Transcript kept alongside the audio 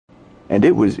and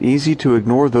it was easy to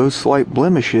ignore those slight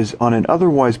blemishes on an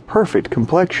otherwise perfect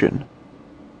complexion.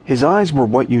 His eyes were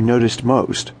what you noticed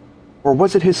most, or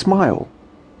was it his smile?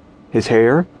 His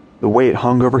hair, the way it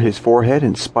hung over his forehead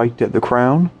and spiked at the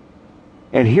crown?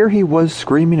 And here he was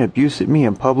screaming abuse at me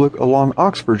in public along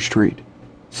Oxford Street,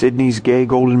 Sydney's gay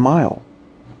golden mile.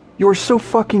 "You're so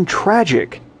fucking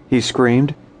tragic," he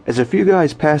screamed, as a few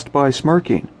guys passed by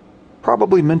smirking,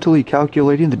 probably mentally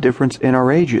calculating the difference in our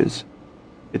ages.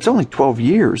 "It's only 12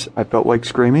 years, I felt like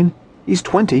screaming. He's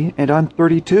 20 and I'm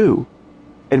 32.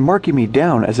 And marking me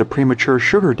down as a premature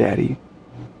sugar daddy.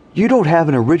 You don't have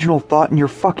an original thought in your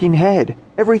fucking head.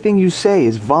 Everything you say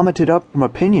is vomited up from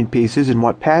opinion pieces in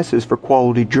what passes for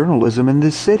quality journalism in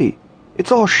this city.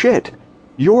 It's all shit.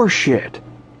 Your shit."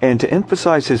 And to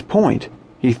emphasize his point,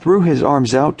 he threw his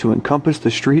arms out to encompass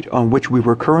the street on which we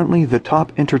were currently the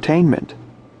top entertainment.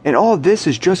 "And all this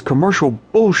is just commercial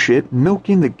bullshit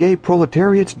milking the gay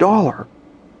proletariat's dollar."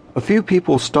 A few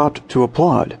people stopped to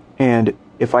applaud, and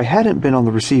if I hadn't been on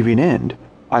the receiving end,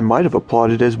 I might have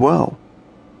applauded as well.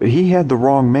 But he had the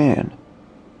wrong man.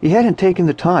 He hadn't taken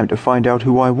the time to find out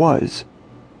who I was.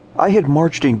 I had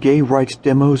marched in gay rights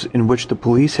demos in which the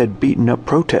police had beaten up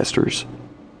protesters.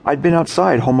 I'd been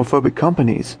outside homophobic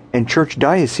companies and church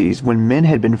dioceses when men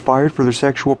had been fired for their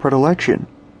sexual predilection.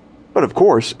 But of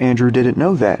course, Andrew didn't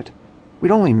know that.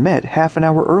 We'd only met half an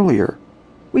hour earlier.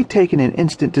 We'd taken an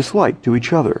instant dislike to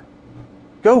each other.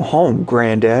 "Go home,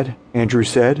 Granddad," Andrew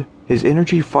said, his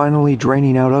energy finally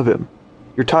draining out of him.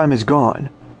 "Your time is gone.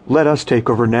 Let us take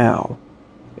over now."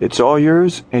 "It's all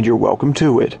yours, and you're welcome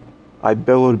to it," I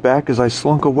bellowed back as I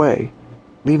slunk away,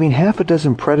 leaving half a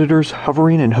dozen predators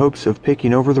hovering in hopes of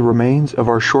picking over the remains of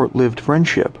our short-lived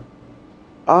friendship.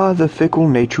 Ah, the fickle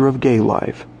nature of gay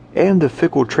life, and the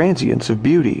fickle transience of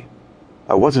beauty.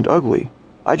 I wasn't ugly,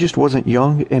 I just wasn't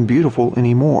young and beautiful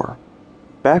anymore.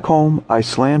 Back home, I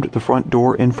slammed the front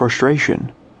door in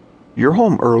frustration. "You're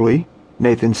home early,"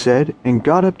 Nathan said, and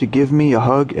got up to give me a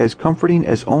hug as comforting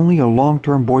as only a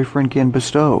long-term boyfriend can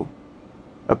bestow.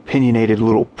 Opinionated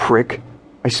little prick.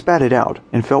 I spat it out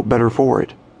and felt better for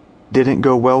it. Didn't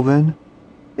go well then?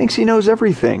 Thinks he knows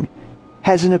everything.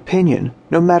 Has an opinion,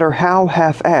 no matter how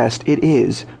half-assed it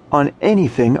is, on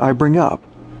anything I bring up.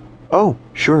 Oh,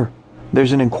 sure,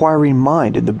 there's an inquiring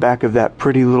mind in the back of that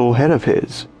pretty little head of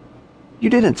his. You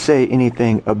didn't say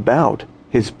anything about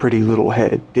his pretty little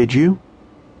head, did you?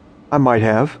 I might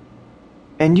have.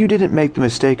 And you didn't make the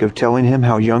mistake of telling him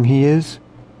how young he is?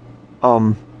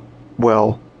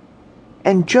 Well.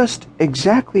 And just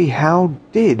exactly how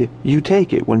did you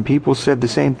take it when people said the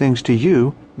same things to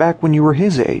you back when you were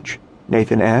his age?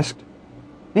 Nathan asked.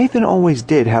 Nathan always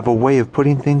did have a way of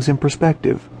putting things in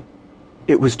perspective.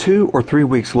 It was 2 or 3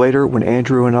 weeks later when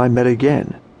Andrew and I met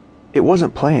again. It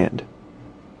wasn't planned.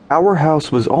 Our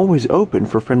house was always open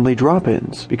for friendly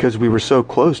drop-ins because we were so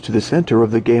close to the center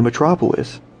of the gay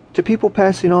metropolis, to people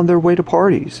passing on their way to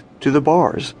parties, to the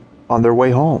bars, on their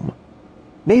way home.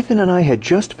 Nathan and I had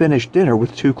just finished dinner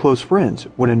with 2 close friends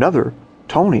when another,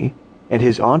 Tony, and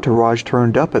his entourage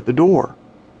turned up at the door.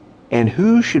 And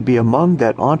who should be among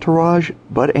that entourage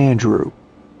but Andrew?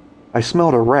 I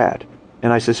smelled a rat,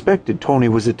 and I suspected Tony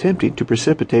was attempting to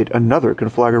precipitate another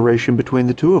conflagration between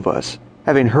the two of us,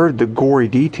 having heard the gory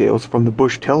details from the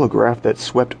Bush Telegraph that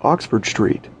swept Oxford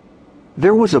Street.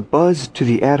 There was a buzz to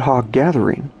the ad hoc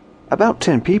gathering, about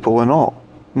 10 people in all,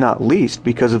 not least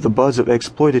because of the buzz of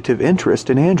exploitative interest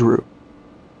in Andrew.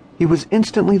 He was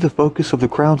instantly the focus of the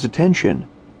crowd's attention.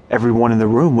 Everyone in the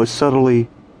room was subtly,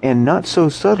 and not so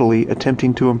subtly,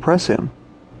 attempting to impress him.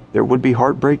 There would be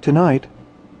heartbreak tonight.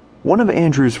 One of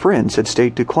Andrew's friends had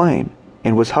staked a claim,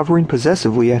 and was hovering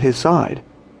possessively at his side,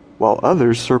 while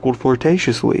others circled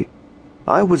flirtatiously.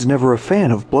 I was never a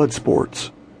fan of blood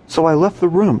sports, so I left the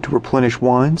room to replenish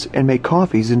wines and make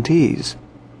coffees and teas.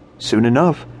 Soon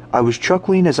enough, I was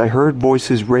chuckling as I heard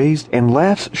voices raised and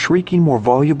laughs shrieking more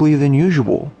volubly than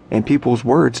usual, and people's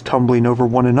words tumbling over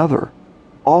one another,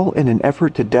 all in an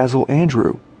effort to dazzle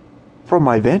Andrew. From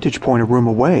my vantage point a room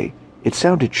away, it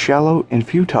sounded shallow and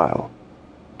futile.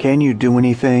 "Can you do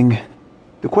anything?"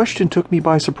 The question took me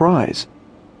by surprise,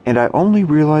 and I only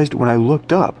realized when I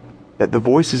looked up that the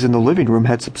voices in the living room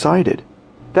had subsided.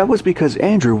 That was because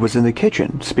Andrew was in the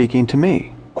kitchen speaking to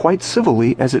me, quite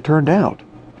civilly as it turned out.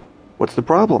 "What's the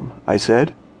problem?" I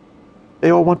said.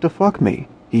 "They all want to fuck me,"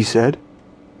 he said.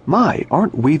 "My,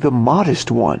 aren't we the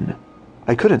modest one?"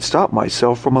 I couldn't stop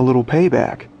myself from a little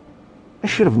payback. "I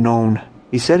should have known,"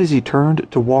 he said as he turned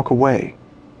to walk away.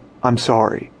 "I'm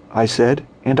sorry," I said,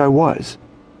 and I was.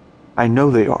 "I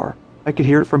know they are. I could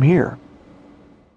hear it from here."